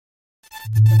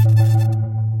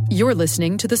You're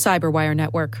listening to the Cyberwire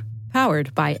Network,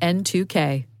 powered by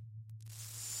N2K.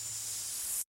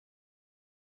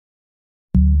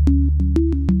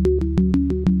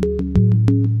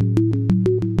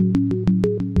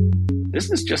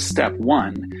 This is just step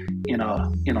one in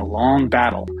a long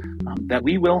battle that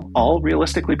we will all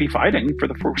realistically be fighting for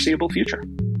the foreseeable future.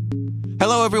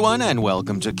 Hello, everyone, and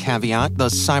welcome to Caveat, the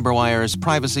Cyberwire's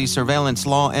privacy, surveillance,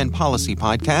 law, and policy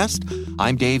podcast.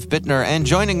 I'm Dave Bittner, and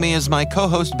joining me is my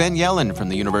co-host Ben Yellen from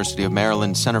the University of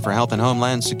Maryland Center for Health and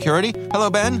Homeland Security. Hello,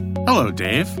 Ben. Hello,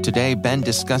 Dave. Today, Ben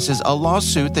discusses a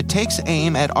lawsuit that takes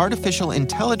aim at artificial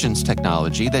intelligence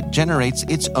technology that generates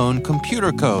its own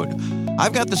computer code.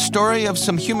 I've got the story of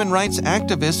some human rights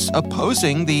activists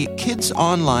opposing the Kids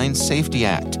Online Safety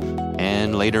Act.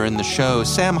 And later in the show,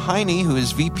 Sam Heine, who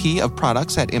is VP of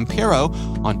Products at Impero,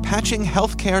 on patching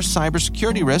healthcare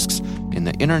cybersecurity risks in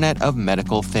the Internet of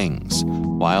Medical Things.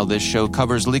 While this show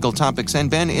covers legal topics and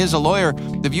Ben is a lawyer,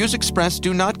 the views expressed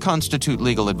do not constitute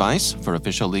legal advice. For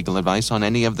official legal advice on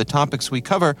any of the topics we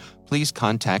cover, please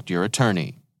contact your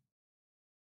attorney.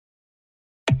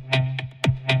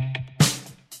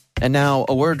 And now,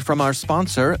 a word from our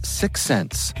sponsor, 6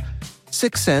 Sense.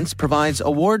 6 Sense provides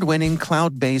award-winning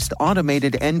cloud-based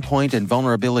automated endpoint and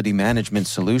vulnerability management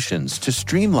solutions to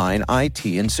streamline IT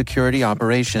and security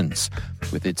operations.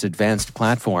 With its advanced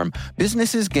platform,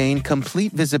 businesses gain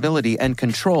complete visibility and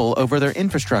control over their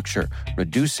infrastructure,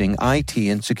 reducing IT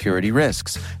and security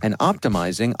risks and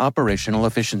optimizing operational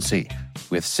efficiency.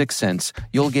 With 6 Sense,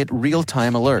 you'll get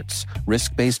real-time alerts,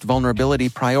 risk-based vulnerability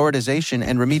prioritization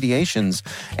and remediations,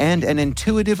 and an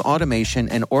intuitive automation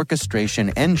and orchestration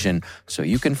engine so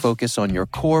you can focus on your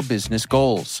core business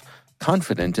goals,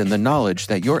 confident in the knowledge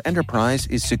that your enterprise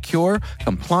is secure,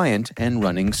 compliant, and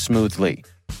running smoothly.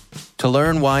 To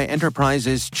learn why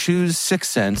enterprises choose 6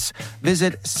 Sense,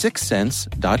 visit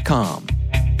 6sense.com.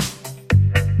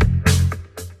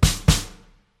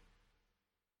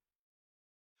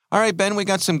 All right, Ben, we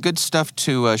got some good stuff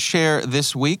to share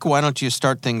this week. Why don't you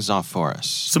start things off for us?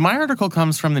 So my article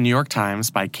comes from the New York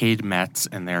Times by Cade Metz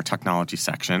in their technology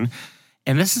section.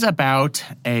 And this is about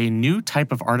a new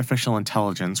type of artificial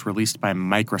intelligence released by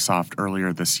Microsoft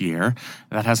earlier this year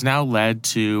that has now led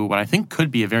to what I think could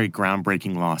be a very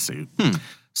groundbreaking lawsuit.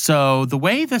 So the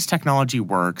way this technology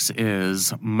works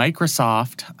is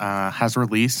Microsoft has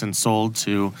released and sold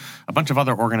to a bunch of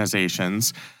other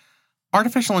organizations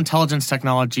artificial intelligence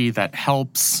technology that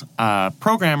helps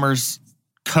programmers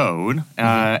code,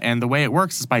 and the way it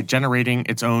works is by generating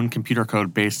its own computer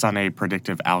code based on a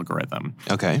predictive algorithm.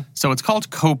 Okay. So it's called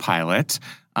Copilot.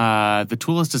 The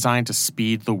tool is designed to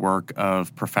speed the work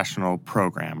of professional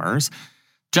programmers.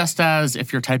 Just as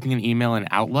if you're typing an email in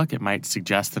Outlook, it might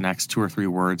suggest the next 2 or 3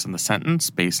 words in the sentence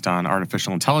based on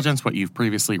artificial intelligence, what you've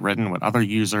previously written, what other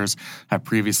users have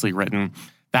previously written.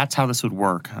 That's how this would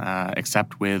work,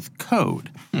 except with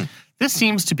code. This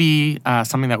seems to be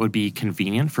something that would be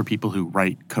convenient for people who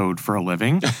write code for a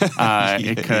living.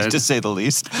 It could, to say the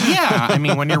least. Yeah, I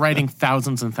mean, when you're writing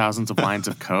thousands and thousands of lines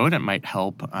of code, it might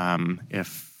help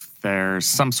if there's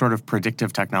some sort of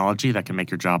predictive technology that can make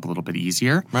your job a little bit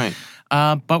easier. Right.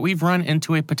 But we've run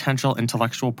into a potential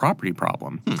intellectual property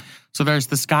problem. So there's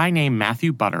this guy named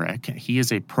Matthew Butterick. He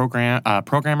is a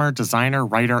programmer, designer,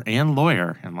 writer, and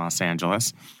lawyer in Los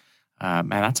Angeles. Man,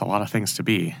 that's a lot of things to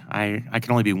be. I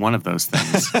can only be one of those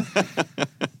things.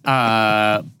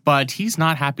 But he's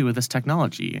not happy with this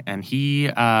technology. And he,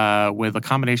 with a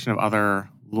combination of other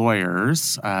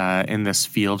lawyers in this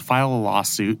field, filed a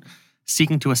lawsuit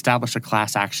seeking to establish a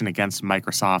class action against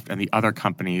Microsoft and the other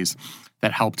companies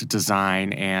that helped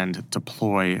design and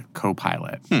deploy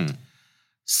Copilot.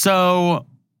 So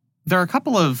there are a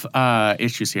couple of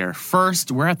issues here. First,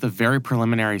 we're at the very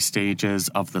preliminary stages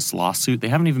of this lawsuit. They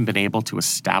haven't even been able to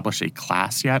establish a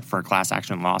class yet for a class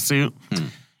action lawsuit.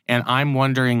 And I'm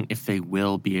wondering if they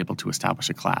will be able to establish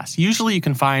a class. Usually you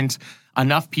can find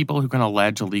enough people who can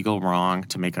allege a legal wrong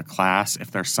to make a class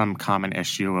if there's some common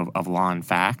issue of law and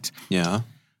fact. Yeah.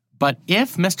 But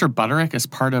if Mr. Butterick is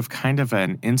part of kind of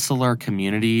an insular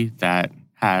community that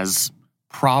has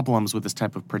problems with this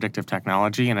type of predictive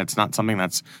technology, and it's not something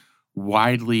that's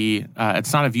widely,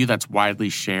 it's not a view that's widely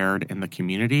shared in the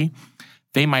community,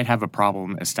 they might have a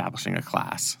problem establishing a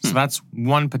class. So that's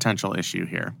one potential issue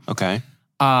here. Okay.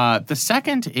 The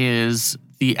second is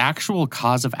the actual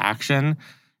cause of action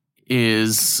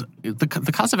is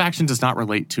the cause of action does not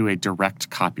relate to a direct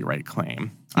copyright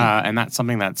claim. And that's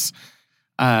something that's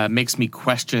makes me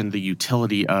question the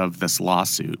utility of this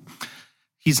lawsuit.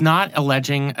 He's not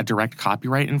alleging a direct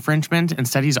copyright infringement.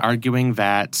 Instead, he's arguing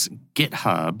that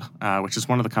GitHub, which is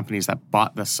one of the companies that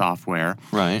bought this software,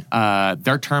 Right.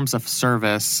 Their terms of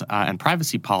service and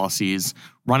privacy policies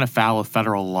run afoul of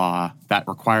federal law that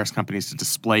requires companies to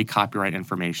display copyright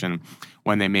information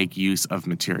when they make use of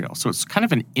material. So it's kind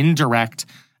of an indirect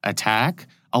attack,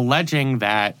 alleging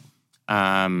that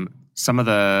some of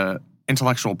the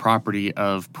intellectual property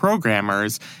of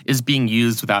programmers is being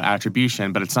used without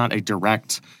attribution, but it's not a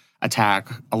direct attack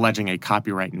alleging a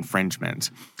copyright infringement.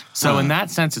 So in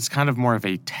that sense, it's kind of more of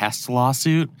a test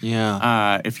lawsuit.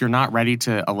 Yeah. If you're not ready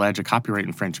to allege a copyright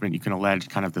infringement, you can allege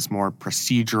kind of this more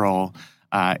procedural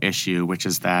issue, which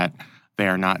is that they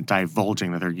are not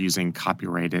divulging that they're using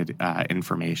copyrighted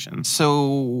information.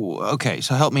 So, okay,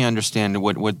 so help me understand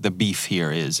what the beef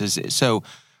here is.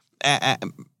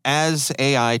 As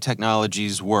AI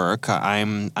technologies work,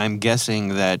 I'm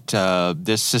guessing that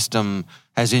this system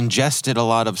has ingested a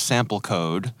lot of sample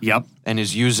code. Yep. And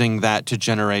is using that to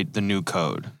generate the new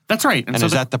code. That's right. And so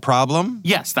is that the problem?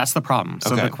 Yes, that's the problem.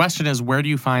 So Okay. the question is, where do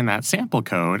you find that sample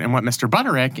code? And what Mr.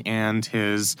 Butterick and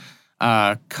his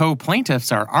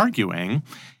co-plaintiffs are arguing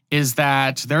is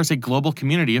that there's a global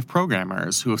community of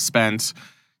programmers who have spent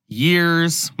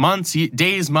years, months,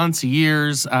 days, months,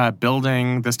 years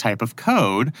building this type of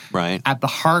code Right. at the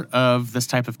heart of this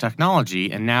type of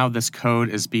technology. And now this code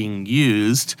is being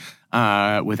used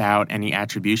without any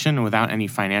attribution and without any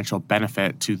financial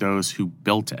benefit to those who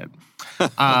built it.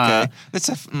 Okay.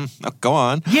 Go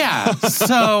on. Yeah.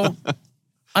 So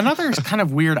another kind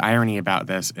of weird irony about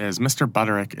this is Mr.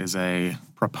 Butterick is a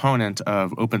proponent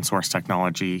of open source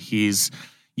technology. He's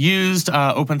used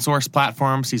open source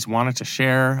platforms. He's wanted to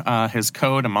share his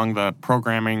code among the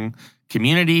programming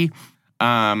community.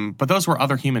 But those were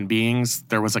other human beings.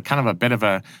 There was a kind of a bit of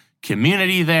a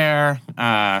community there.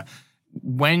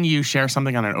 When you share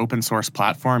something on an open source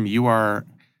platform, you are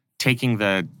taking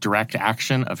the direct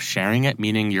action of sharing it,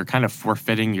 meaning you're kind of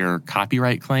forfeiting your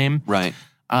copyright claim. Right.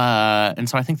 And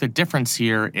so I think the difference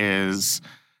here is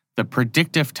the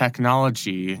predictive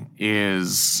technology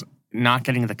is not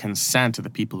getting the consent of the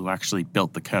people who actually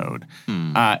built the code.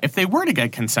 If they were to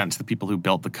get consent to the people who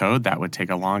built the code, that would take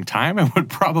a long time and would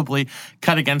probably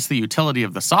cut against the utility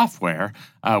of the software,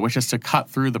 which is to cut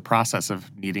through the process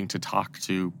of needing to talk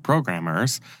to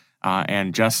programmers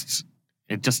and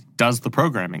it just does the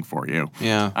programming for you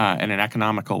in an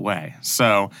economical way.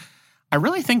 So I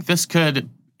really think this could,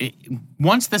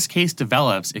 once this case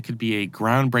develops, it could be a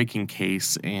groundbreaking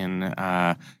case in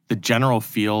the general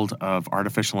field of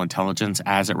artificial intelligence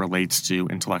as it relates to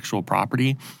intellectual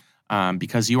property,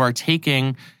 because you are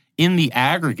taking, in the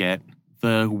aggregate,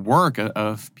 the work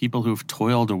of people who've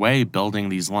toiled away building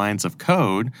these lines of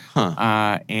code,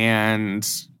 and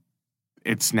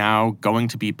it's now going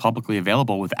to be publicly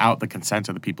available without the consent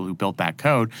of the people who built that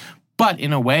code, but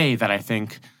in a way that I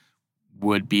think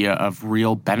would be of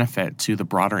real benefit to the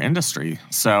broader industry.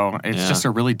 So it's just a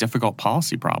really difficult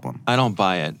policy problem. I don't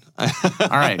buy it. All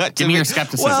right, give me your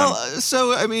skepticism. Well,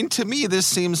 so I mean, to me, this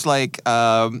seems like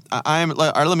let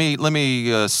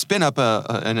me spin up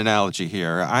an analogy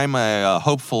here. I'm a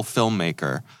hopeful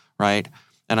filmmaker, right?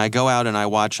 And I go out and I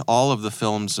watch all of the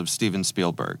films of Steven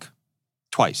Spielberg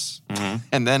twice,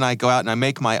 and then I go out and I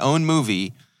make my own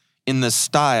movie in the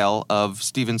style of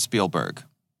Steven Spielberg.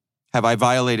 Have I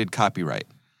violated copyright?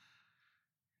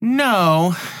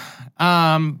 No.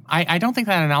 I don't think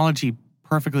that analogy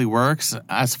perfectly works.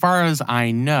 As far as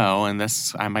I know, and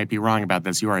I might be wrong about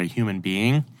this, you are a human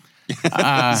being.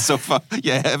 So far,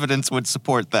 evidence would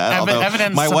support that. Although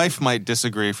my wife might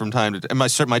disagree from time to time.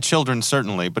 My children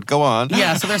certainly, but go on.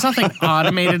 Yeah, so there's nothing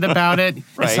automated about it.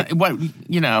 Right.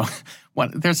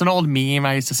 There's an old meme,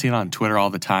 I used to see it on Twitter all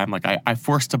the time. Like, I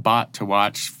forced a bot to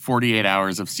watch 48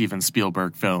 hours of Steven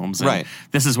Spielberg films. And Right.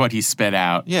 This is what he spit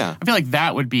out. Yeah. I feel like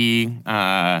that would be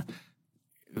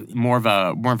more of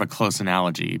a close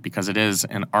analogy because it is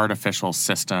an artificial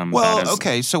system. Well,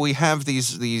 okay, so we have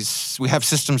we have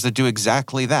systems that do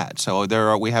exactly that. So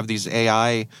we have these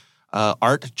AI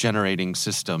art generating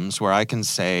systems where I can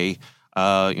say,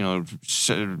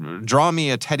 draw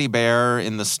me a teddy bear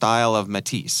in the style of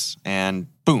Matisse, and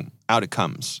boom, out it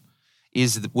comes.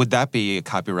 Would that be a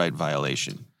copyright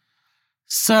violation?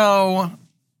 So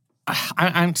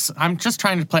I'm just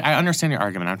trying to play. I understand your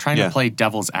argument. I'm trying to play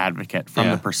devil's advocate from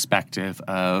the perspective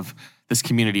of this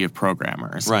community of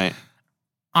programmers. Right.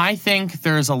 I think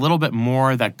there's a little bit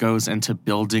more that goes into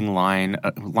building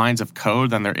lines of code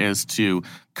than there is to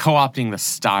co-opting the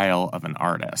style of an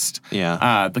artist.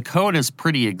 Yeah. The code is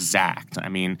pretty exact. I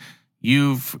mean,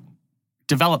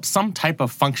 develop some type of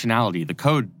functionality. The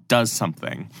code does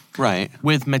something. Right.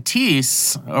 With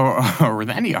Matisse, or with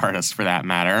any artist for that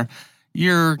matter,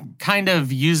 you're kind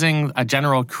of using a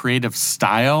general creative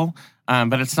style,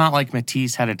 but it's not like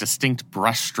Matisse had a distinct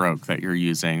brushstroke that you're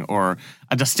using or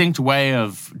a distinct way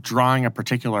of drawing a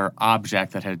particular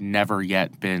object that had never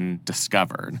yet been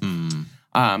discovered.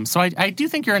 So I do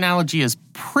think your analogy is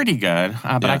pretty good,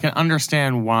 but I can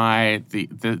understand why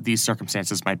these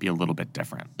circumstances might be a little bit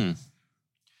different.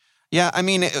 Yeah, I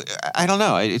mean, I don't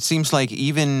know. It seems like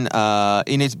even by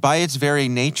its very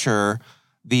nature,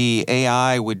 the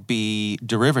AI would be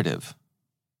derivative,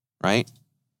 right?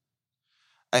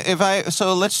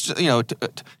 Let's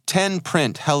 10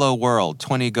 print hello world,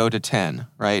 20 go to 10,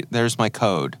 right? There's my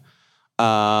code.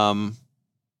 No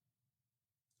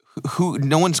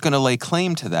one's going to lay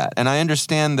claim to that, and I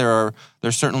understand there's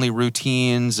certainly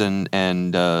routines and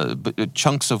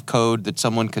chunks of code that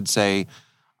someone could say,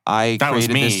 I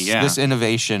created this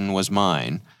innovation was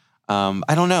mine.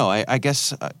 I don't know. I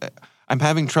guess I'm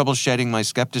having trouble shedding my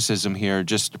skepticism here.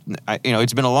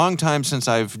 It's been a long time since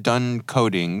I've done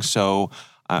coding, so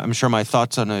I'm sure my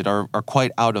thoughts on it are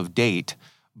quite out of date.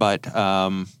 But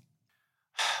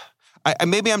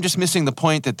maybe I'm just missing the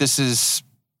point that this is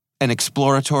an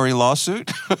exploratory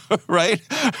lawsuit, right?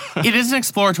 It is an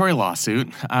exploratory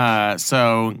lawsuit.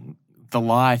 So the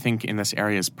law, I think, in this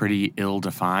area is pretty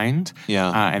ill-defined.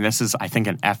 Yeah. And this is, I think,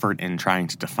 an effort in trying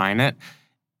to define it.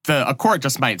 A court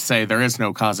just might say there is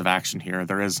no cause of action here.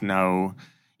 There is no,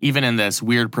 even in this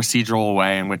weird procedural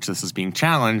way in which this is being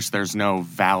challenged, there's no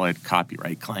valid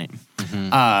copyright claim.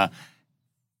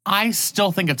 I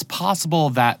still think it's possible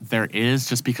that there is,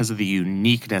 just because of the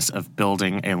uniqueness of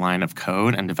building a line of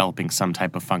code and developing some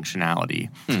type of functionality.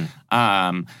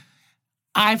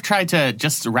 I've tried to,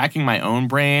 just racking my own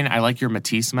brain, I like your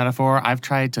Matisse metaphor. I've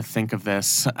tried to think of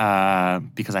this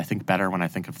because I think better when I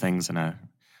think of things in a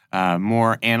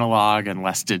more analog and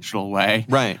less digital way.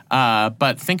 Right.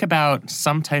 But think about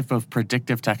some type of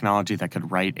predictive technology that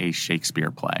could write a Shakespeare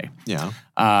play.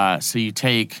 Yeah. So you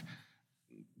take,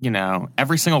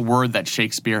 every single word that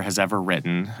Shakespeare has ever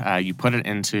written, you put it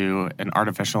into an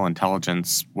artificial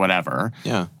intelligence, whatever,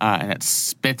 and it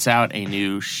spits out a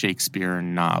new Shakespeare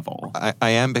novel.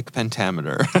 Iambic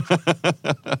pentameter.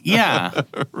 Yeah.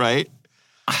 Right?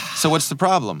 So what's the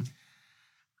problem?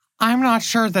 I'm not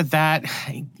sure that...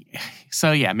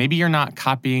 So yeah, maybe you're not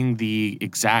copying the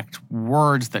exact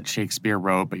words that Shakespeare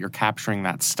wrote, but you're capturing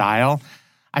that style.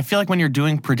 I feel like when you're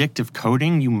doing predictive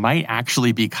coding, you might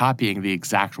actually be copying the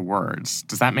exact words.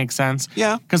 Does that make sense?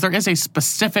 Yeah. Because there is a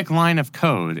specific line of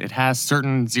code. It has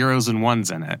certain zeros and ones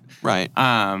in it. Right.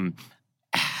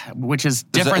 Which is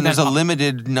different. There's a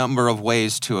limited number of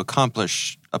ways to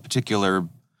accomplish a particular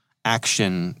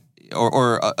action,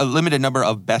 or a limited number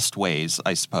of best ways,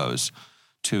 I suppose,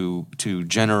 to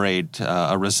generate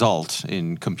a result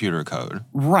in computer code.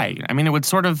 Right. I mean, it would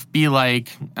sort of be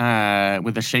like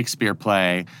with a Shakespeare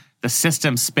play, the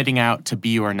system spitting out to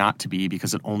be or not to be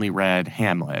because it only read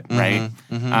Hamlet, right?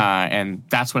 And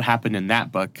that's what happened in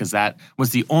that book, because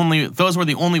those were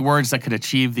the only words that could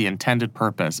achieve the intended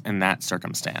purpose in that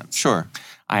circumstance. Sure.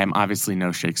 I am obviously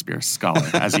no Shakespeare scholar,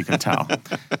 as you can tell.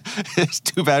 It's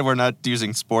too bad we're not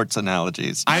using sports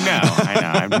analogies. I know.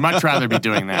 I'd much rather be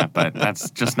doing that, but that's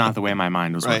just not the way my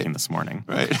mind was working this morning.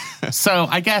 Right. So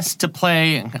I guess to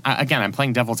play, again, I'm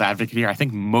playing devil's advocate here. I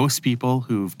think most people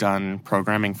who've done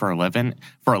programming for a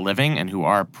living and who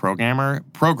are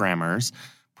programmers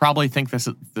probably think this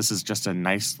is just a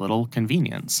nice little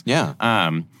convenience.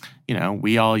 Yeah.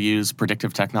 We all use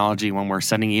predictive technology when we're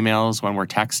sending emails, when we're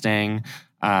texting.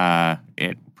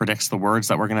 It predicts the words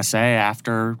that we're going to say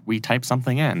after we type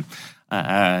something in.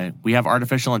 We have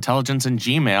artificial intelligence in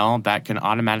Gmail that can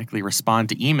automatically respond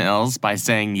to emails by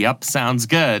saying, yep, sounds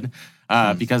good,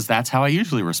 because that's how I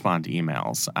usually respond to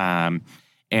emails.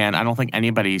 And I don't think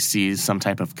anybody sees some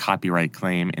type of copyright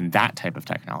claim in that type of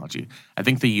technology. I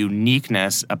think the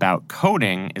uniqueness about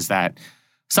coding is that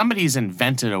somebody's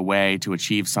invented a way to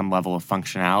achieve some level of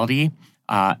functionality.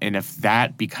 And if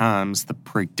that becomes the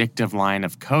predictive line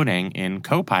of coding in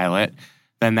Copilot,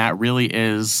 then that really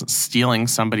is stealing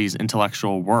somebody's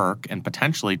intellectual work and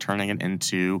potentially turning it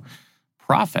into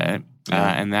profit.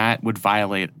 And that would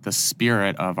violate the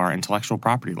spirit of our intellectual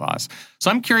property laws. So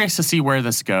I'm curious to see where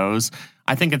this goes.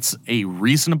 I think it's a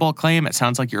reasonable claim. It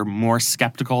sounds like you're more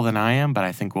skeptical than I am, but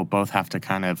I think we'll both have to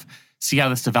kind of see how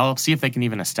this develops, see if they can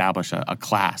even establish a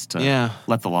class to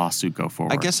let the lawsuit go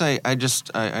forward. I guess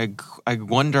I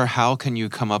wonder, how can you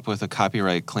come up with a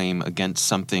copyright claim against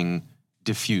something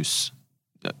diffuse?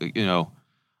 They're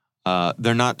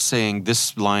not saying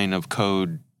this line of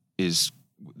code is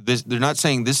they're not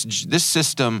saying this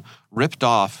system ripped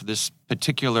off this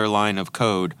particular line of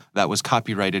code that was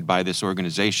copyrighted by this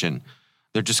organization.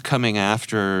 They're just coming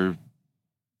after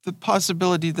the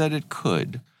possibility that it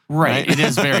could. Right. It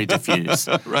is very diffuse.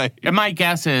 Right. And my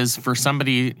guess is for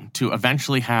somebody to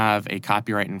eventually have a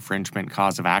copyright infringement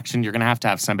cause of action, you're going to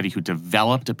have somebody who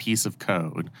developed a piece of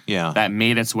code that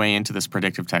made its way into this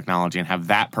predictive technology and have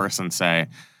that person say,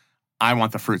 I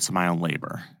want the fruits of my own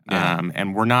labor. Yeah.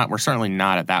 And we're certainly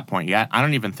not at that point yet. I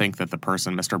don't even think that the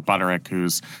person, Mr. Butterick,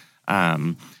 who's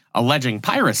alleging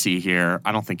piracy here,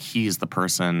 I don't think he's the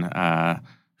person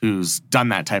who's done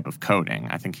that type of coding.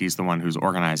 I think he's the one who's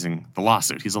organizing the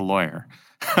lawsuit. He's a lawyer.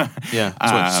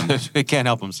 Yeah, he can't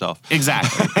help himself.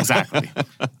 Exactly.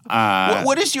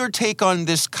 What is your take on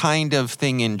this kind of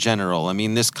thing in general? I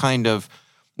mean, this kind of,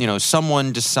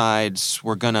 someone decides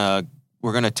we're gonna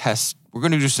test. We're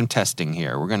going to do some testing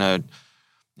here. We're going to,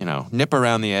 nip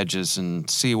around the edges and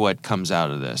see what comes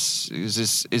out of this.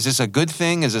 Is this a good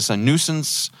thing? Is this a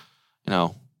nuisance?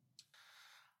 Is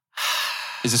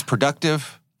this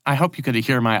productive? I hope you could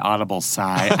hear my audible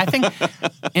sigh. I think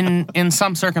in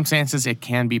some circumstances it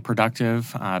can be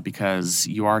productive because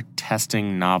you are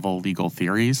testing novel legal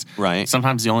theories. Right.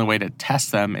 Sometimes the only way to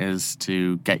test them is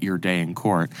to get your day in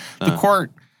court.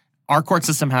 Our court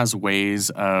system has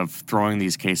ways of throwing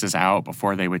these cases out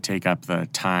before they would take up the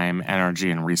time, energy,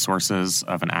 and resources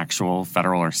of an actual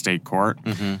federal or state court.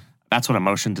 Mm-hmm. That's what a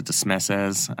motion to dismiss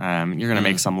is. You're going to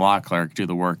make some law clerk do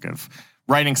the work of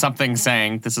writing something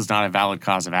saying this is not a valid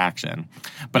cause of action.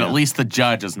 But at least the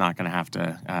judge is not going to have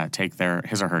to take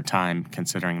his or her time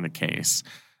considering the case.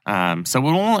 So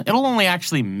it'll only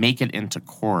actually make it into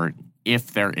court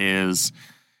if there is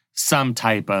some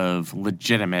type of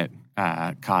legitimate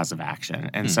cause of action.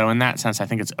 And so in that sense, I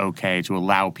think it's okay to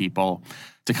allow people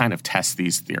to kind of test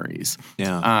these theories.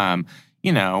 Yeah.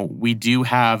 We do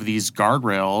have these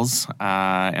guardrails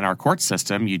in our court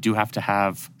system. You do have to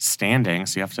have standing,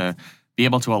 so you have to be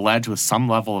able to allege with some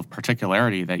level of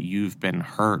particularity that you've been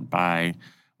hurt by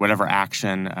whatever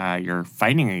action you're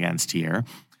fighting against here.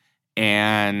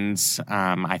 And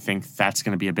I think that's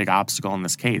going to be a big obstacle in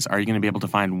this case. Are you going to be able to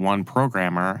find one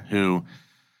programmer who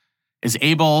is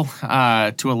able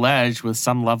to allege with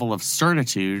some level of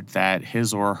certitude that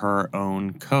his or her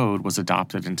own code was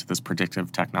adopted into this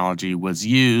predictive technology, was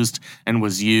used in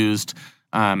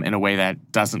a way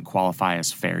that doesn't qualify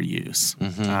as fair use?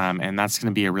 Mm-hmm. And that's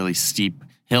going to be a really steep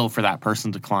hill for that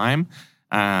person to climb.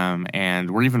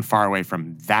 And we're even far away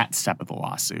from that step of the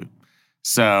lawsuit.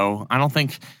 So I don't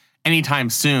think anytime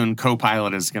soon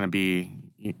Copilot is going to be,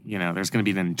 there's going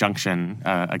to be an injunction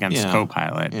against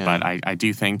Copilot. Yeah. But I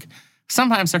do think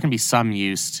sometimes there can be some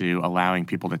use to allowing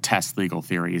people to test legal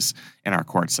theories in our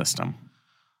court system.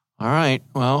 All right.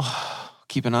 Well,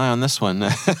 keep an eye on this one.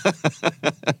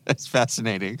 It's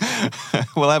fascinating.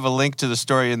 We'll have a link to the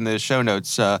story in the show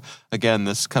notes. Again,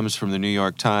 this comes from the New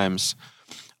York Times.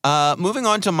 Moving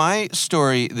on to my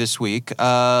story this week,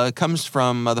 comes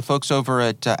from the folks over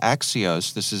at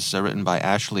Axios. This is written by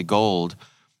Ashley Gold.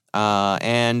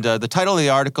 And the title of the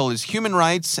article is Human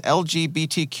Rights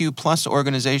LGBTQ plus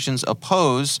organizations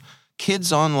oppose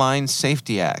Kids Online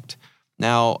Safety Act.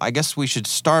 Now, I guess we should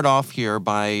start off here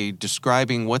by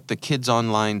describing what the Kids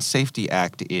Online Safety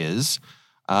Act is.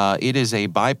 It is a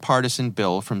bipartisan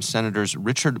bill from Senators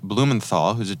Richard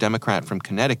Blumenthal, who's a Democrat from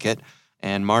Connecticut,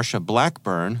 and Marsha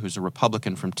Blackburn, who's a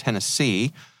Republican from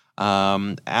Tennessee.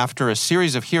 After a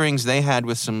series of hearings they had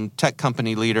with some tech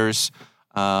company leaders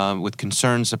with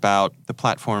concerns about the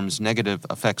platform's negative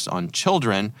effects on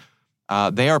children,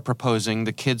 they are proposing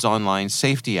the Kids Online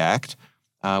Safety Act,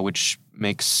 which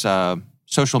makes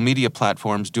social media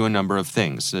platforms do a number of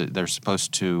things. They're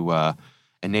supposed to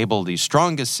enable the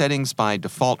strongest settings by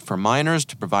default for minors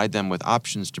to provide them with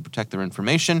options to protect their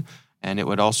information, and it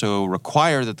would also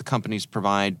require that the companies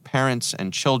provide parents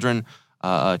and children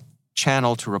a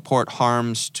channel to report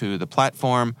harms to the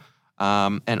platform,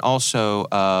 and also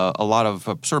a lot of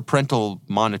sort of parental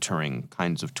monitoring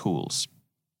kinds of tools.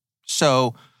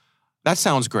 So that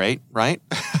sounds great, right?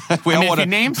 If you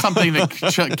name something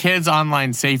the Kids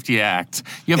Online Safety Act,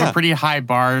 you have a pretty high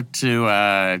bar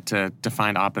to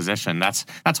find opposition. That's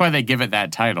why they give it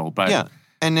that title. But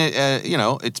and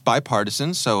it's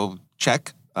bipartisan, so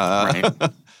check. Right.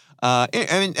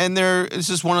 And this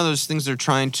is one of those things they're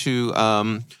trying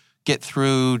to get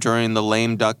through during the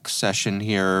lame duck session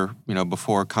here,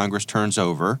 before Congress turns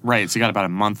over. Right. So you got about a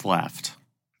month left.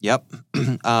 Yep.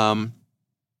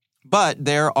 But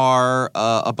there are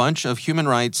a bunch of human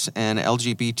rights and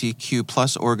LGBTQ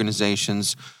plus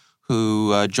organizations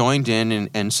who joined in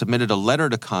and submitted a letter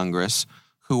to Congress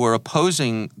who are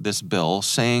opposing this bill,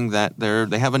 saying that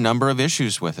they have a number of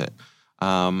issues with it.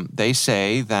 They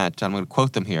say that, I'm going to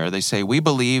quote them here, they say, "We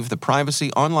believe the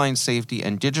privacy, online safety,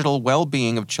 and digital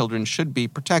well-being of children should be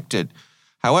protected.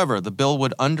 However, the bill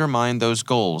would undermine those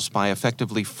goals by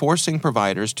effectively forcing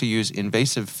providers to use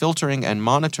invasive filtering and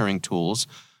monitoring tools,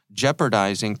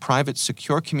 jeopardizing private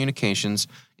secure communications,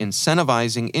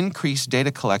 incentivizing increased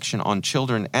data collection on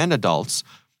children and adults,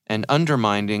 and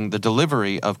undermining the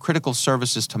delivery of critical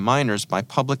services to minors by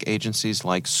public agencies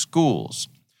like schools."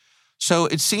 So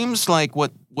it seems like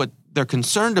what they're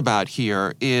concerned about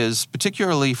here is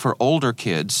particularly for older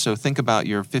kids. So think about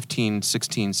your 15,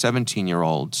 16,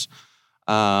 17-year-olds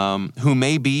who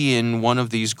may be in one of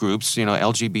these groups,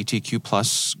 LGBTQ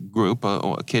plus group,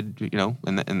 a kid,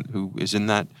 and who is in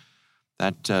that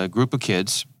group of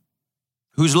kids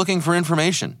who's looking for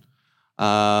information,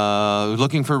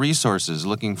 looking for resources,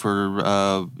 looking for,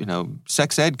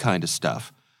 sex ed kind of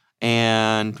stuff.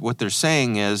 And what they're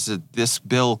saying is that this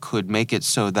bill could make it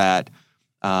so that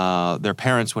their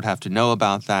parents would have to know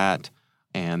about that,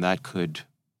 and that could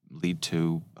lead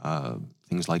to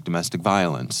things like domestic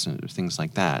violence, things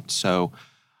like that. So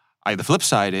the flip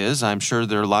side is I'm sure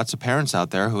there are lots of parents out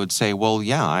there who would say, well,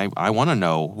 yeah, I want to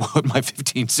know what my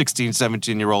 15, 16,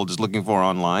 17-year-old is looking for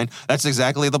online. That's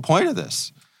exactly the point of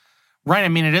this. Right. I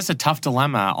mean, it is a tough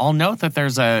dilemma. I'll note that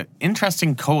there's an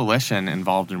interesting coalition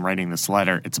involved in writing this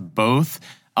letter. It's both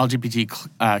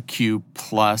LGBTQ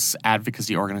plus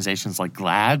advocacy organizations like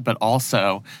GLAAD, but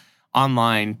also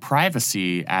online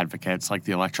privacy advocates like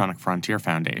the Electronic Frontier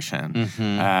Foundation.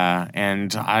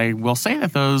 And I will say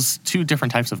that those two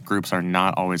different types of groups are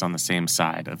not always on the same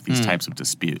side of these types of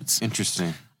disputes.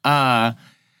 Interesting.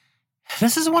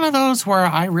 This is one of those where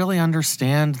I really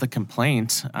understand the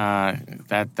complaint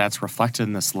that's reflected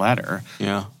in this letter.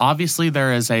 Yeah. Obviously,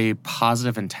 there is a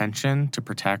positive intention to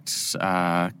protect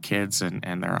kids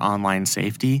and their online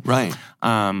safety. Right.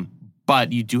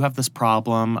 But you do have this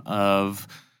problem of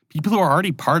people who are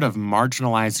already part of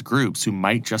marginalized groups who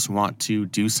might just want to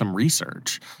do some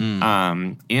research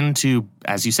into,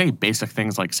 as you say, basic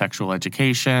things like sexual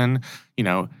education,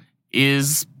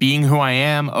 is being who I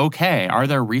am okay? Are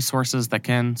there resources that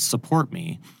can support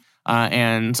me?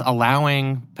 And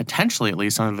allowing, potentially at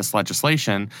least under this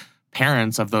legislation,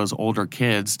 parents of those older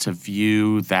kids to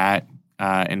view that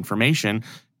information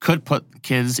could put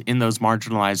kids in those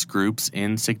marginalized groups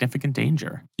in significant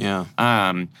danger. Yeah.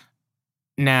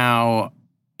 Now,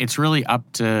 it's really up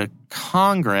to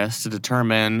Congress to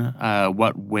determine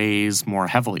what weighs more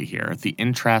heavily here. The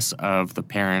interests of the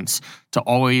parents to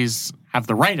always have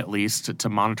the right, at least, to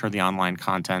monitor the online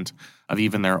content of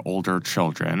even their older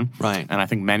children. Right. And I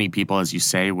think many people, as you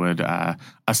say, would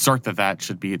assert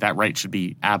that right should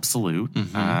be absolute.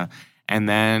 And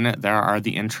then there are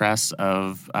the interests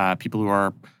of people who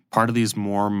are part of these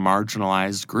more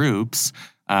marginalized groups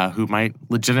who might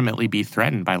legitimately be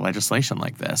threatened by legislation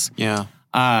like this. Yeah.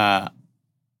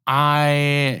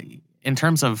 In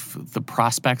terms of the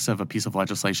prospects of a piece of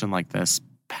legislation like this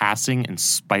passing in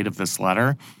spite of this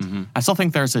letter, I still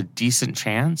think there's a decent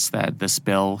chance that this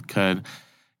bill could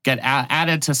get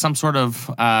added to some sort of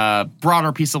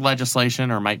broader piece of legislation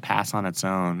or might pass on its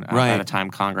own by the time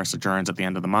Congress adjourns at the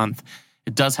end of the month.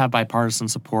 It does have bipartisan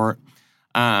support.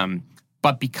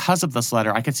 But because of this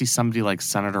letter, I could see somebody like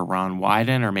Senator Ron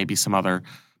Wyden or maybe some other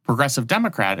progressive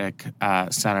Democratic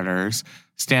senators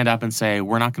stand up and say,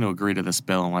 we're not going to agree to this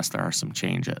bill unless there are some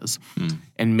changes.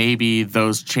 And maybe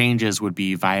those changes would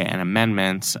be via an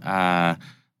amendment that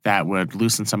would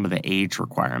loosen some of the age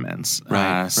requirements.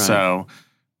 So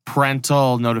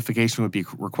parental notification would be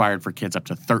required for kids up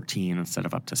to 13 instead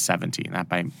of up to 17. That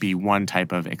might be one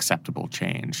type of acceptable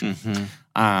change.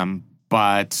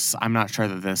 But I'm not sure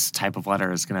that this type of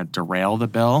letter is going to derail the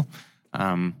bill.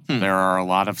 There are a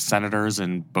lot of senators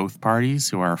in both parties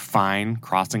who are fine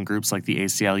crossing groups like the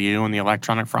ACLU and the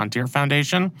Electronic Frontier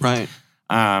Foundation. Right.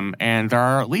 And there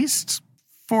are at least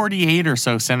 48 or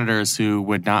so senators who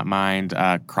would not mind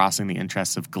crossing the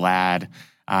interests of GLAAD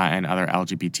and other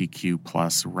LGBTQ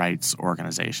plus rights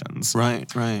organizations.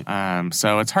 Right.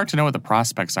 So it's hard to know what the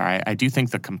prospects are. I do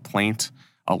think the complaint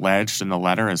alleged in the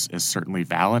letter is certainly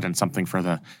valid and something for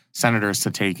the senators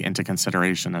to take into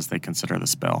consideration as they consider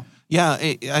this bill. Yeah,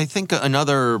 I think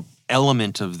another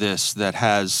element of this that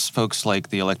has folks like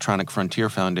the Electronic Frontier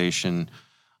Foundation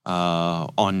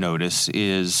on notice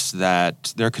is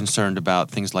that they're concerned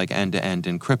about things like end-to-end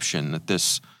encryption, that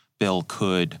this bill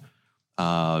could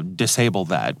disable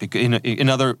that.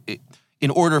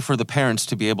 In order for the parents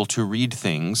to be able to read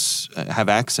things, have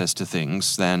access to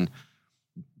things, then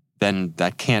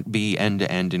that can't be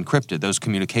end-to-end encrypted. Those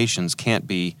communications can't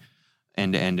be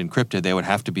end-to-end encrypted, they would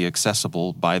have to be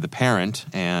accessible by the parent.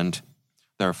 And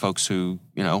there are folks who,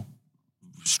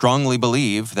 strongly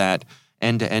believe that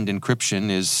end-to-end encryption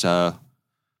is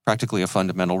practically a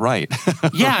fundamental right.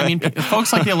 Yeah, I mean,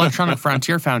 folks like the Electronic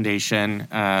Frontier Foundation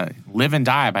live and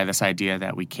die by this idea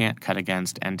that we can't cut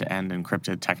against end-to-end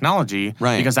encrypted technology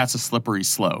because that's a slippery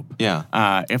slope.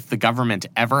 Yeah. If the government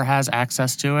ever has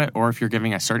access to it, or if you're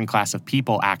giving a certain class of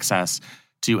people access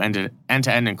to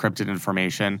end-to-end encrypted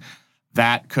information,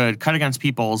 that could cut against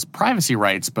people's privacy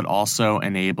rights, but also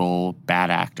enable bad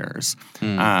actors,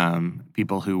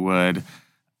 people who would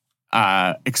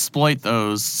exploit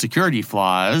those security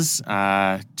flaws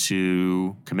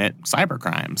to commit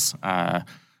cybercrimes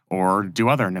or do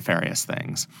other nefarious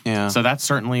things. Yeah. So that's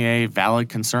certainly a valid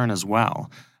concern as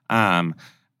well.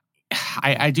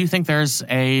 I do think there's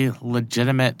a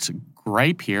legitimate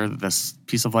gripe here that this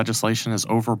piece of legislation is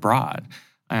overbroad.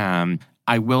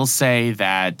 I will say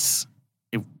that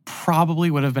it probably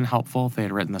would have been helpful if they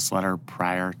had written this letter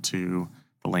prior to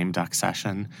the lame duck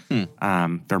session.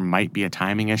 There might be a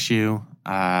timing issue,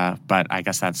 but I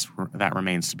guess that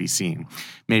remains to be seen.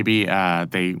 Maybe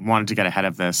they wanted to get ahead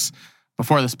of this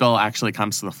before this bill actually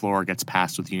comes to the floor, gets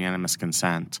passed with unanimous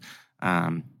consent,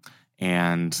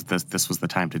 and this was the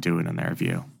time to do it in their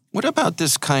view. What about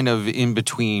this kind of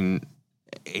in-between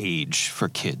age for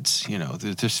kids?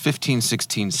 This 15,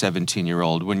 16,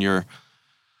 17-year-old when you're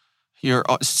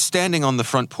standing on the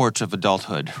front porch of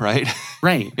adulthood, right?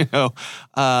 Right.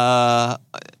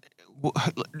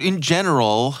 In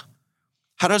general,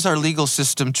 how does our legal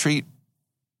system treat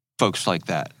folks like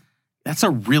that? That's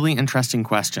a really interesting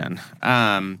question.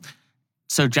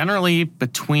 So generally,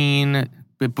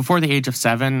 before the age of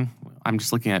 7, I'm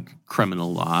just looking at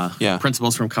criminal law,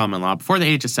 principles from common law. Before the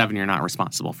age of 7, you're not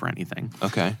responsible for anything.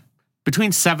 Okay.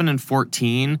 Between 7 and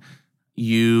 14,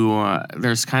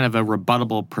 there's kind of a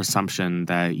rebuttable presumption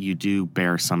that you do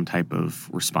bear some type of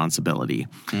responsibility.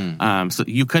 So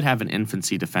you could have an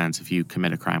infancy defense if you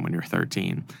commit a crime when you're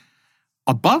 13.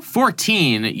 Above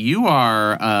 14, you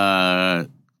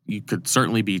could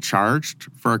certainly be charged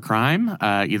for a crime,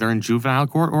 either in juvenile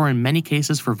court or in many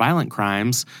cases for violent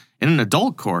crimes in an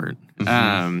adult court.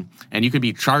 And you could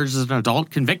be charged as an adult,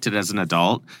 convicted as an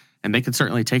adult, and they could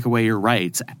certainly take away your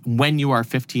rights when you are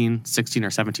 15, 16,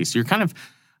 or 17. So you're kind of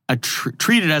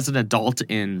treated as an adult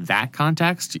in that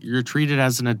context. You're treated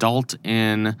as an adult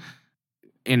in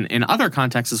other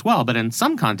contexts as well, but in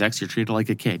some contexts, you're treated like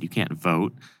a kid. You can't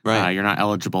vote. Right. You're not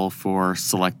eligible for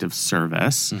selective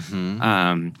service.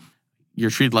 You're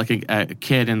treated like a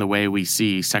kid in the way we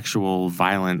see sexual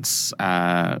violence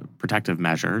protective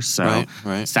measures. So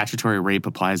statutory rape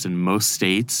applies in most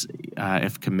states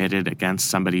if committed against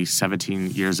somebody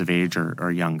 17 years of age or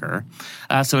younger.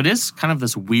 So it is kind of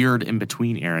this weird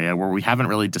in-between area where we haven't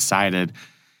really decided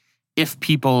if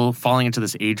people falling into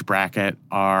this age bracket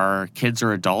are kids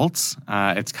or adults.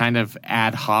 It's kind of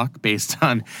ad hoc based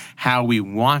on how we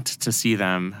want to see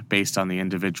them based on the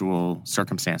individual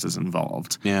circumstances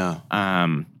involved.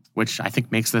 Which I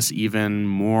think makes this even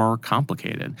more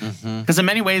complicated. Because in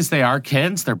many ways they are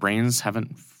kids. Their brains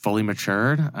haven't fully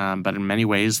matured. But in many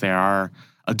ways they are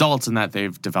adults in that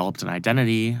they've developed an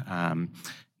identity,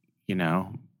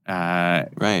 they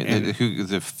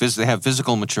have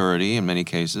physical maturity in many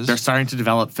cases. They're starting to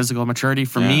develop physical maturity.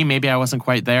 For me, maybe I wasn't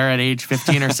quite there at age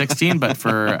 15 or 16, but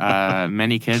for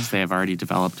many kids, they have already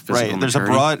developed physical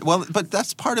maturity. But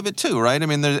that's part of it too, right? I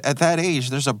mean, at that age,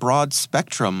 there's a broad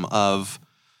spectrum of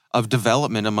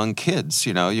development among kids.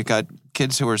 You've got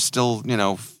kids who are still,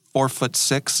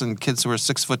 4'6" and kids who are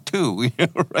 6'2",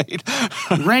 right?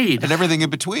 And everything in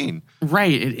between.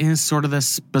 Right. It is sort of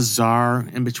this bizarre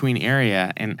in-between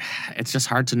area, and it's just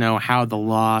hard to know how the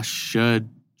law should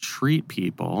treat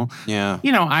people.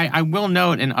 I will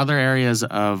note in other areas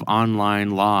of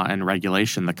online law and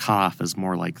regulation, the cutoff is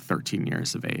more like 13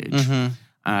 years of age.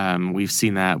 We've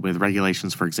seen that with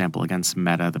regulations, for example, against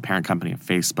Meta, the parent company of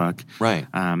Facebook. Right.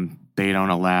 They don't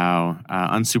allow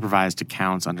unsupervised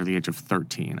accounts under the age of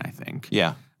 13, I think.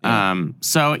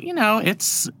 So,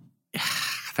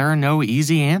 there are no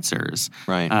easy answers.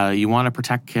 Right. You want to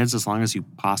protect kids as long as you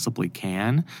possibly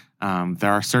can.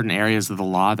 There are certain areas of the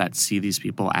law that see these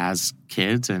people as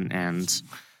kids and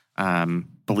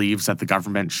believes that the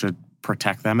government should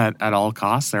protect them at all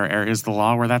costs. There are areas of the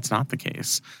law where that's not the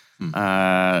case.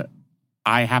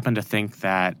 I happen to think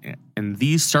that in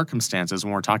these circumstances,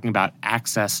 when we're talking about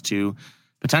access to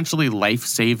potentially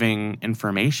life-saving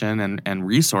information and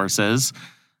resources,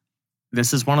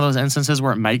 this is one of those instances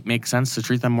where it might make sense to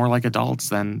treat them more like adults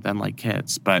than like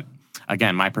kids. But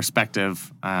again, my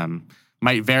perspective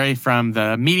might vary from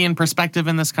the median perspective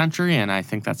in this country, and I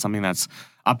think that's something that's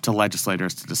up to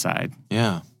legislators to decide.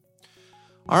 Yeah.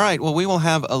 All right. Well, we will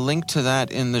have a link to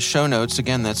that in the show notes.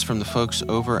 Again, that's from the folks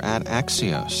over at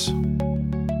Axios.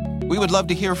 We would love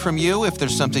to hear from you. If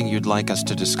there's something you'd like us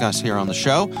to discuss here on the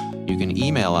show, you can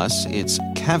email us. It's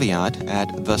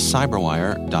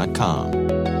caveat@thecyberwire.com.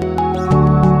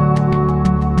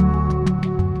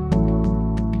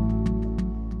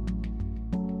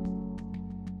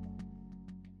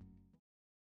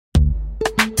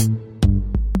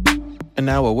 And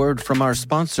now a word from our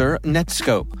sponsor,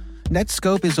 Netskope.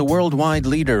 Netskope is a worldwide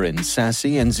leader in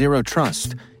SASE and Zero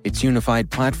Trust. Its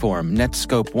unified platform,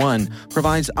 Netskope One,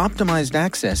 provides optimized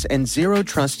access and Zero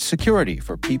Trust security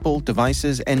for people,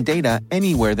 devices, and data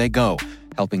anywhere they go,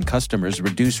 helping customers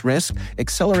reduce risk,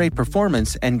 accelerate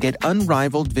performance, and get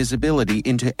unrivaled visibility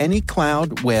into any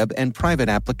cloud, web, and private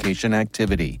application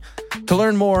activity. To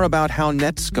learn more about how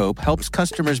Netskope helps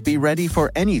customers be ready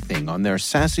for anything on their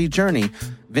SASE journey,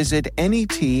 visit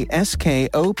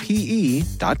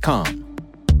netskope.com.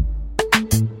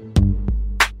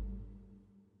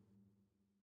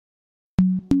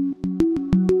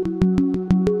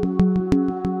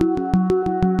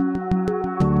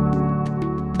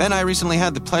 Ben, I recently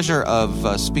had the pleasure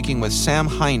of speaking with Sam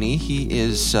Heine. He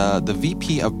is the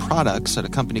VP of Products at a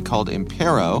company called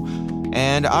Impero.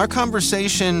 And our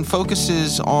conversation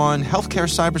focuses on healthcare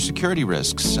cybersecurity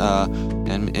risks,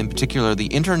 and in particular, the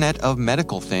Internet of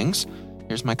Medical Things.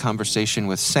 Here's my conversation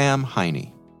with Sam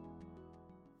Heine.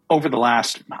 Over the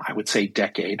last, I would say,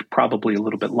 decade, probably a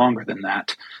little bit longer than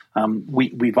that,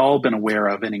 we've all been aware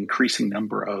of an increasing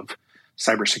number of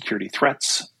cybersecurity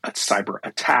threats, cyber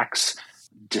attacks,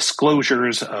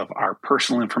 disclosures of our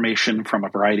personal information from a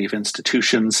variety of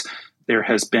institutions. There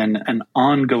has been an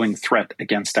ongoing threat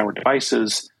against our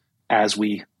devices as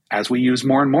we use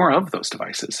more and more of those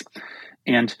devices.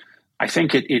 And I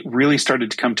think it really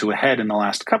started to come to a head in the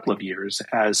last couple of years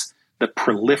as the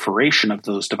proliferation of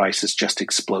those devices just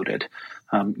exploded.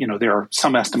 There are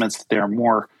some estimates that there are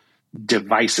more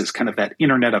devices, kind of that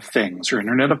Internet of Things or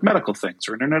Internet of Medical Things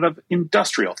or Internet of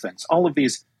Industrial Things, all of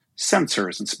these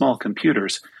sensors and small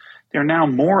computers. There are now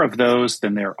more of those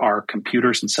than there are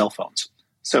computers and cell phones.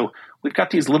 So we've got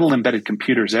these little embedded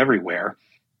computers everywhere,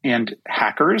 and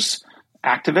hackers,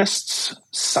 activists,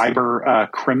 cyber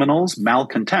criminals,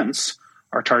 malcontents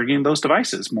are targeting those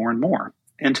devices more and more.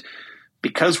 And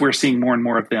because we're seeing more and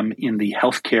more of them in the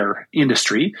healthcare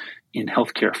industry, in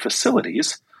healthcare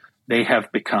facilities, they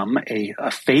have become a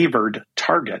favored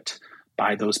target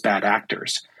by those bad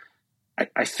actors.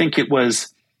 I think it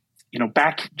was,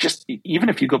 even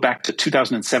if you go back to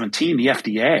 2017, the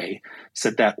FDA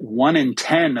said that 1 in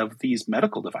 10 of these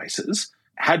medical devices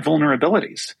had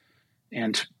vulnerabilities.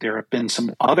 And there have been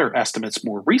some other estimates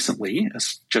more recently,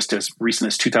 just as recent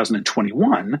as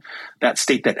 2021, that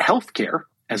state that healthcare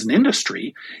as an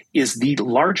industry is the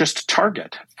largest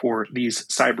target for these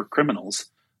cyber criminals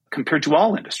compared to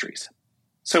all industries.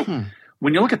 So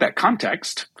when you look at that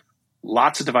context,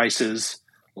 lots of devices,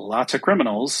 lots of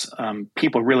criminals,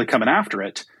 people really coming after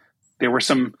it. There were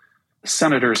some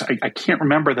senators, I can't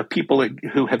remember the people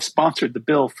who have sponsored the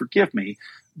bill, forgive me,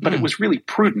 but it was really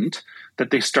prudent that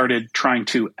they started trying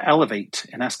to elevate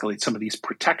and escalate some of these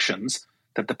protections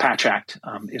that the Patch Act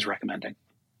is recommending.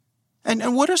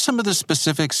 And what are some of the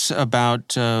specifics about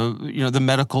the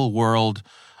medical world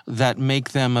that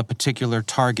make them a particular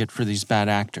target for these bad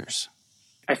actors?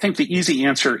 I think the easy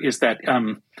answer is that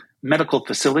medical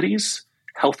facilities,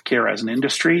 healthcare as an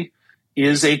industry,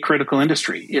 is a critical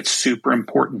industry. It's super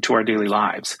important to our daily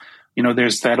lives.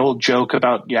 There's that old joke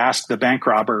about you ask the bank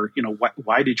robber,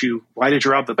 why did you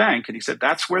rob the bank? And he said,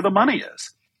 that's where the money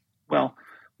is. Well,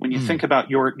 when you think about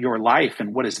your life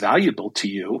and what is valuable to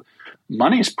you,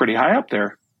 money is pretty high up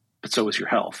there, but so is your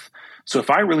health. So if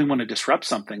I really want to disrupt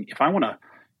something, if I want to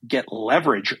get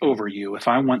leverage over you, if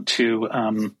I want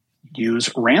to use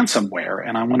ransomware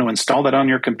and I want to install that on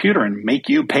your computer and make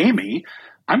you pay me,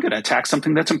 I'm going to attack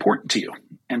something that's important to you.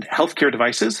 And healthcare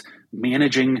devices,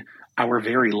 managing our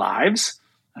very lives,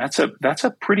 that's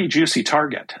a pretty juicy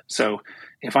target. So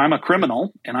if I'm a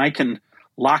criminal and I can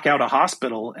lock out a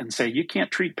hospital and say, you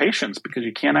can't treat patients because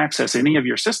you can't access any of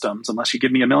your systems unless you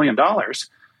give me $1 million.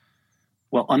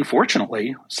 Well,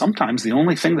 unfortunately, sometimes the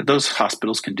only thing that those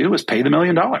hospitals can do is pay the $1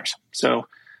 million. So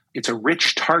it's a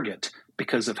rich target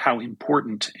because of how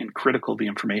important and critical the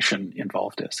information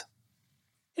involved is.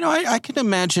 I can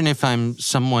imagine if I'm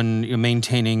someone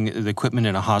maintaining the equipment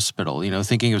in a hospital,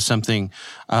 thinking of something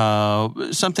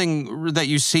that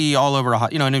you see all over,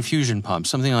 an infusion pump,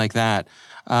 something like that.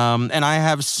 And I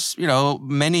have,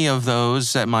 many of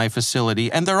those at my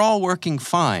facility, and they're all working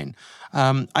fine.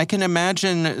 I can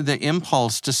imagine the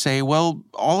impulse to say, well,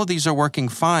 all of these are working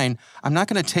fine. I'm not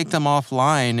going to take them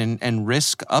offline and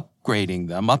risk updating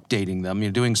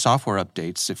them, doing software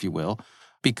updates, if you will,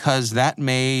 because that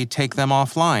may take them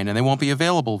offline and they won't be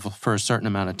available for a certain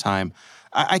amount of time.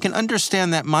 I can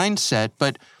understand that mindset,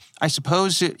 but I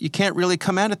suppose you can't really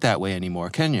come at it that way anymore,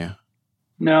 can you?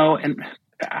 No, and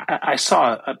I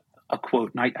saw a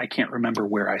quote, and I can't remember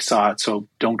where I saw it, so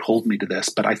don't hold me to this,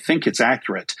 but I think it's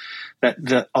accurate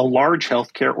that a large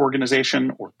healthcare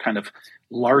organization or kind of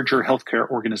larger healthcare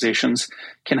organizations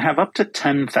can have up to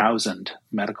 10,000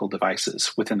 medical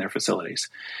devices within their facilities.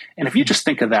 And if you just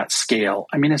think of that scale,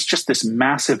 I mean, it's just this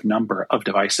massive number of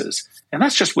devices. And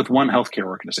that's just with one healthcare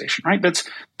organization, right?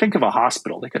 Think of a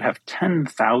hospital. They could have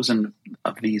 10,000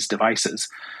 of these devices.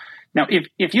 Now,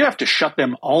 if you have to shut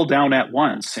them all down at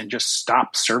once and just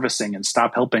stop servicing and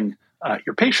stop helping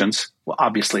your patients, well,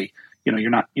 obviously, you're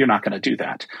not going to do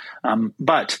that.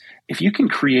 But if you can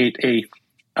create a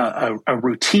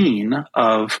routine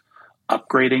of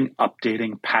upgrading,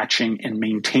 updating, patching, and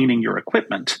maintaining your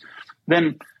equipment,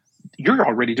 then you're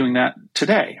already doing that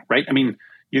today, right? I mean,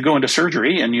 you go into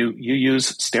surgery and you use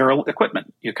sterile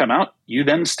equipment. You come out, you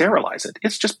then sterilize it.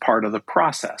 It's just part of the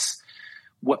process.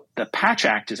 What the Patch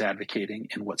Act is advocating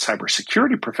and what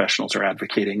cybersecurity professionals are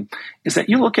advocating is that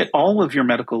you look at all of your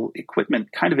medical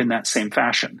equipment kind of in that same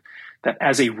fashion, that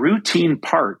as a routine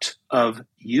part of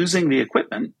using the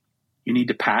equipment, you need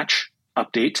to patch,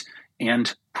 update,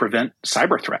 and prevent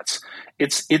cyber threats.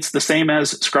 It's the same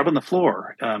as scrubbing the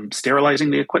floor,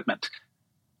 sterilizing the equipment,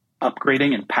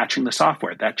 upgrading and patching the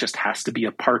software. That just has to be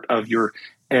a part of your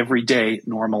everyday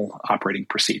normal operating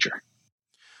procedure.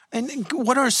 And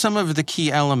what are some of the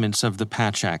key elements of the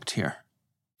Patch Act here?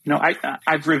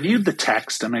 I've reviewed the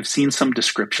text and I've seen some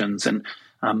descriptions, and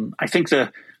I think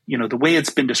the way it's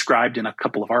been described in a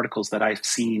couple of articles that I've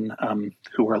seen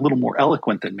who are a little more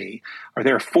eloquent than me are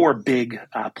there are four big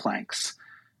planks.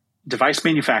 Device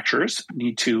manufacturers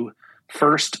need to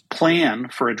first plan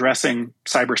for addressing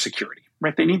cybersecurity,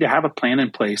 right? They need to have a plan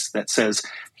in place that says,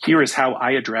 here is how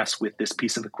I address with this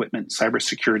piece of equipment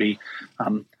cybersecurity.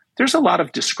 There's a lot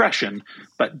of discretion,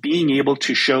 but being able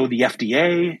to show the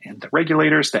FDA and the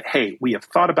regulators that, hey, we have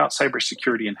thought about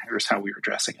cybersecurity and here's how we're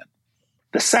addressing it.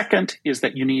 The second is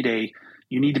that you need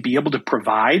to be able to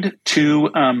provide to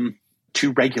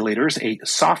regulators a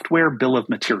software bill of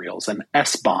materials, an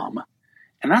SBOM.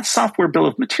 And that software bill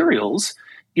of materials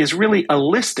is really a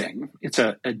listing. It's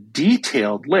a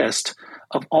detailed list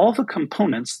of all the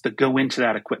components that go into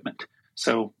that equipment.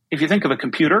 So if you think of a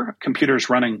computer's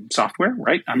running software,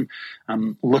 right?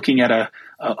 I'm looking at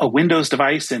a Windows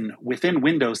device, and within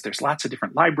Windows, there's lots of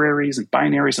different libraries and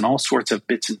binaries and all sorts of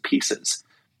bits and pieces.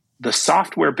 The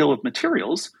software bill of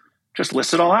materials just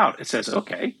lists it all out. It says,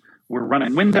 okay, we're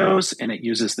running Windows, and it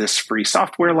uses this free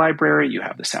software library. You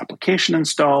have this application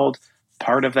installed.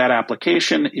 Part of that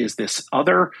application is this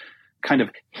other kind of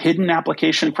hidden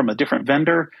application from a different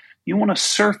vendor. You want to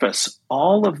surface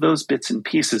all of those bits and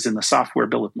pieces in the software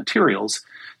bill of materials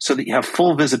so that you have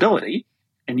full visibility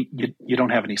and you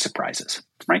don't have any surprises,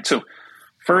 right? So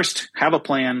first, have a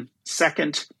plan.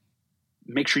 Second,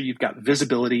 make sure you've got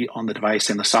visibility on the device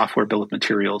in the software bill of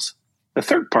materials. The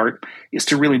third part is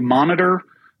to really monitor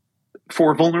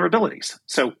for vulnerabilities.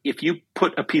 So if you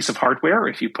put a piece of hardware,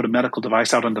 if you put a medical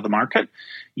device out onto the market,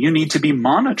 you need to be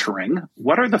monitoring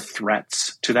what are the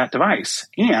threats to that device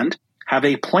and have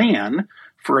a plan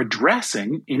for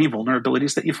addressing any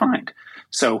vulnerabilities that you find.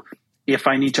 So if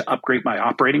I need to upgrade my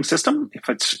operating system, if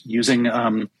it's using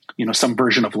some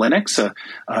version of Linux,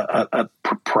 a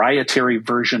proprietary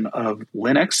version of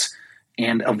Linux,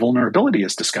 and a vulnerability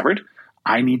is discovered,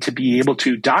 I need to be able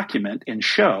to document and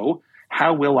show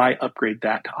how will I upgrade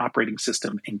that operating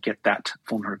system and get that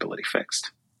vulnerability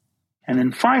fixed. And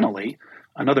then finally,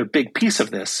 another big piece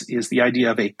of this is the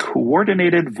idea of a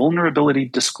coordinated vulnerability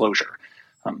disclosure.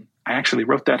 I actually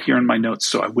wrote that here in my notes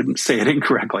so I wouldn't say it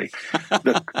incorrectly.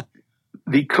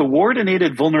 The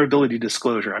coordinated vulnerability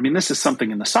disclosure, I mean, this is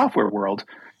something in the software world.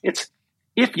 It's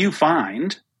if you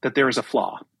find that there is a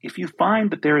flaw, if you find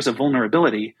that there is a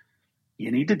vulnerability,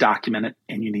 you need to document it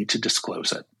and you need to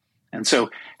disclose it. And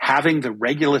so having the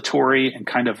regulatory and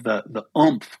kind of the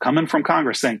oomph coming from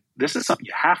Congress saying this is something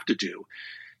you have to do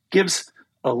gives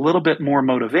a little bit more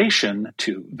motivation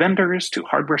to vendors, to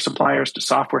hardware suppliers, to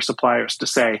software suppliers to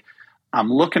say, I'm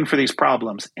looking for these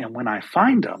problems. And when I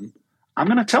find them, I'm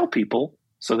going to tell people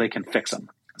so they can fix them.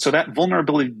 So that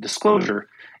vulnerability disclosure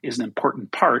is an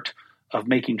important part of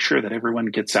making sure that everyone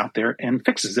gets out there and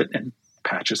fixes it and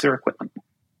patches their equipment.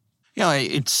 Yeah,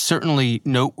 it's certainly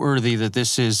noteworthy that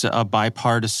this is a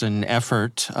bipartisan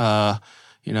effort.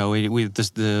 With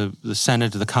the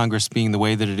Senate, the Congress being the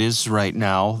way that it is right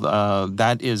now,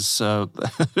 that is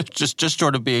just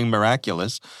sort of being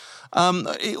miraculous.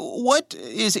 What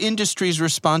is industry's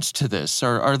response to this?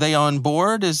 Are they on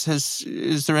board?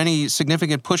 Is there any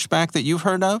significant pushback that you've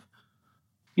heard of?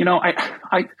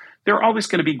 There are always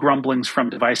going to be grumblings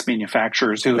from device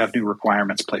manufacturers who have new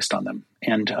requirements placed on them.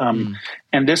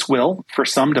 And this will, for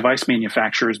some device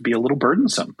manufacturers, be a little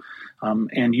burdensome.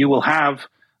 And you will have,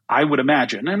 I would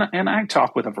imagine, and I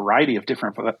talk with a variety of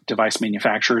different device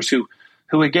manufacturers who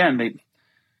again,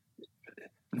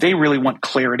 they really want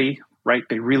clarity, right?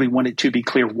 They really want it to be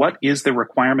clear. What is the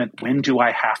requirement? When do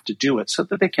I have to do it? So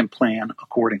that they can plan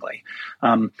accordingly.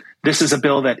 This is a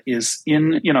bill that is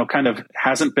kind of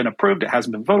hasn't been approved. It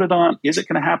hasn't been voted on. Is it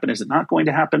going to happen? Is it not going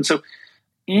to happen? So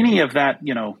any of that,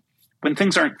 when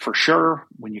things aren't for sure,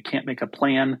 when you can't make a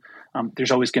plan,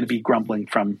 there's always going to be grumbling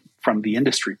from the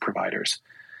industry providers.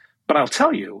 But I'll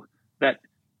tell you that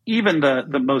even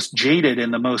the most jaded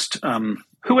and the most,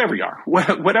 whoever you are,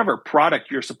 whatever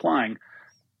product you're supplying,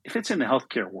 if it's in the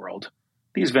healthcare world,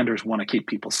 these vendors want to keep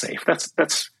people safe.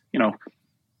 That's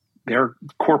they're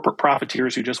corporate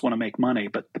profiteers who just want to make money.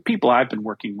 But the people I've been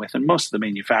working with and most of the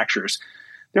manufacturers,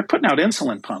 they're putting out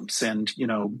insulin pumps and,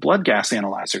 blood gas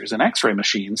analyzers and x-ray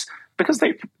machines because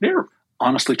they're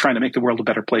honestly trying to make the world a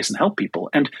better place and help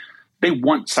people. And they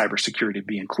want cybersecurity to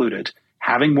be included.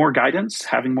 Having more guidance,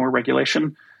 having more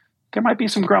regulation, there might be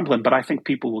some grumbling, but I think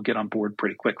people will get on board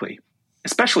pretty quickly,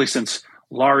 especially since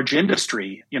large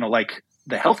industry, like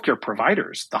the healthcare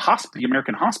providers, the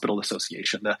American Hospital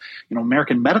Association, the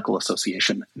American Medical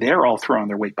Association, they're all throwing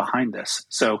their weight behind this.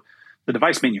 So the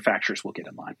device manufacturers will get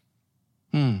in line.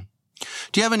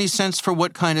 Do you have any sense for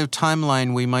what kind of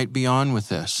timeline we might be on with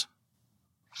this?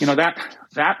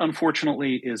 That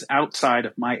unfortunately is outside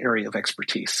of my area of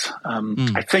expertise.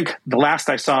 I think the last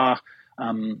I saw,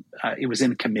 it was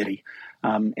in committee.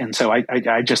 And so I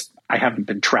haven't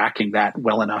been tracking that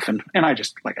well enough. And I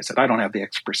just, like I said, I don't have the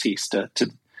expertise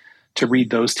to read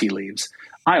those tea leaves.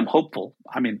 I am hopeful.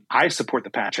 I mean, I support the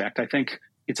Patch Act. I think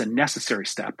it's a necessary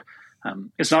step.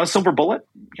 It's not a silver bullet.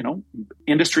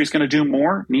 Industry is going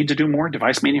to need to do more.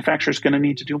 Device manufacturers are going to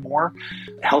need to do more.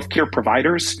 Healthcare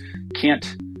providers can't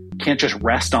just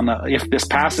rest on if this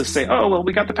passes, say, oh, well,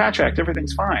 we got the Patch Act,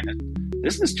 everything's fine. And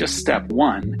this is just step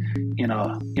one in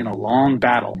a long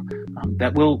battle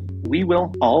that we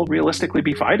will all realistically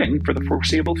be fighting for the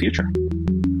foreseeable future.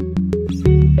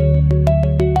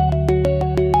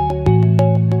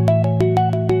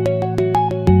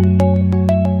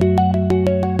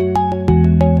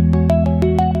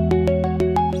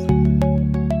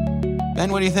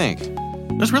 Ben, what do you think?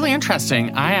 It was really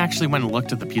interesting. I actually went and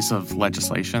looked at the piece of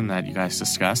legislation that you guys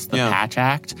discussed, the Patch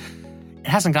Act. It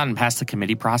hasn't gotten past the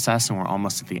committee process, and we're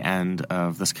almost at the end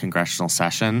of this congressional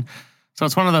session. So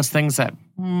it's one of those things that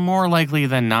more likely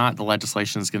than not, the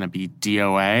legislation is going to be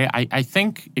DOA. I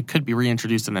think it could be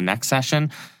reintroduced in the next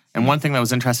session. And one thing that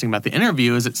was interesting about the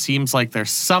interview is it seems like there's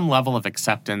some level of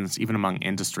acceptance, even among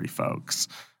industry folks,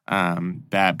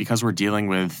 that because we're dealing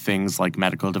with things like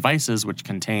medical devices, which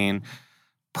contain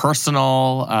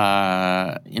personal,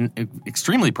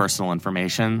 extremely personal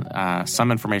information,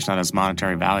 some information that has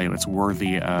monetary value, it's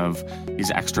worthy of these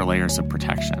extra layers of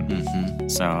protection. Mm-hmm.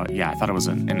 So, I thought it was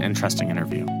an interesting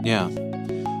interview. Yeah.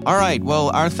 All right. Well,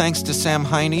 our thanks to Sam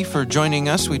Heine for joining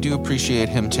us. We do appreciate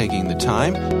him taking the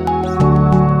time.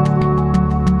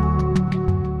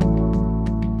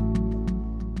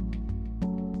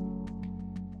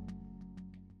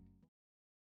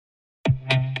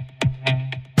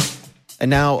 And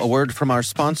now a word from our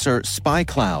sponsor,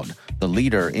 SpyCloud, the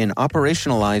leader in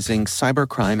operationalizing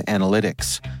cybercrime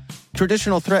analytics.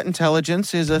 Traditional threat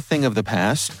intelligence is a thing of the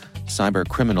past. Cyber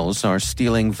criminals are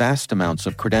stealing vast amounts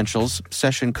of credentials,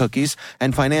 session cookies,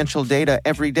 and financial data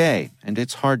every day, and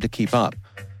it's hard to keep up.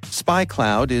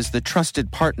 SpyCloud is the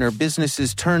trusted partner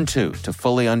businesses turn to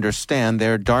fully understand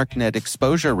their darknet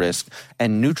exposure risk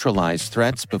and neutralize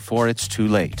threats before it's too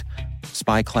late.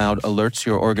 SpyCloud alerts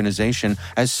your organization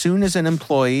as soon as an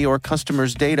employee or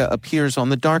customer's data appears on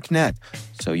the dark net,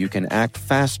 so you can act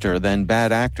faster than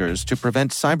bad actors to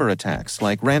prevent cyber attacks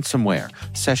like ransomware,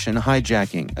 session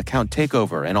hijacking, account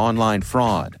takeover, and online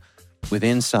fraud. With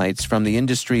insights from the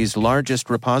industry's largest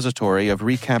repository of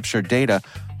recaptured data,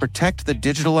 protect the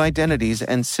digital identities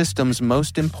and systems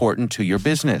most important to your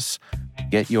business.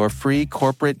 Get your free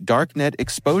corporate darknet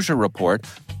exposure report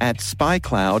at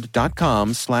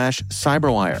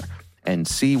spycloud.com/cyberwire and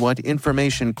see what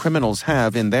information criminals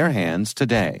have in their hands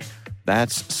today.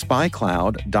 That's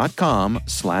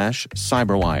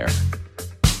spycloud.com/cyberwire.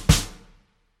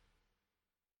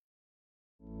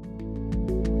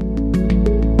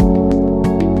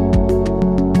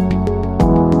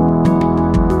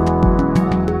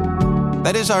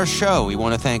 That is our show. We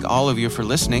want to thank all of you for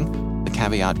listening. The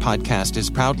Caveat podcast is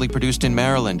proudly produced in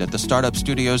Maryland at the startup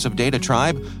studios of Data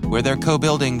Tribe, where they're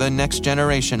co-building the next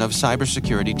generation of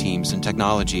cybersecurity teams and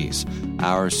technologies.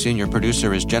 Our senior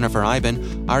producer is Jennifer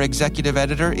Iben. Our executive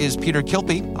editor is Peter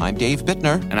Kilpie. I'm Dave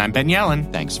Bittner. And I'm Ben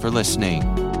Yellen. Thanks for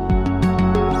listening.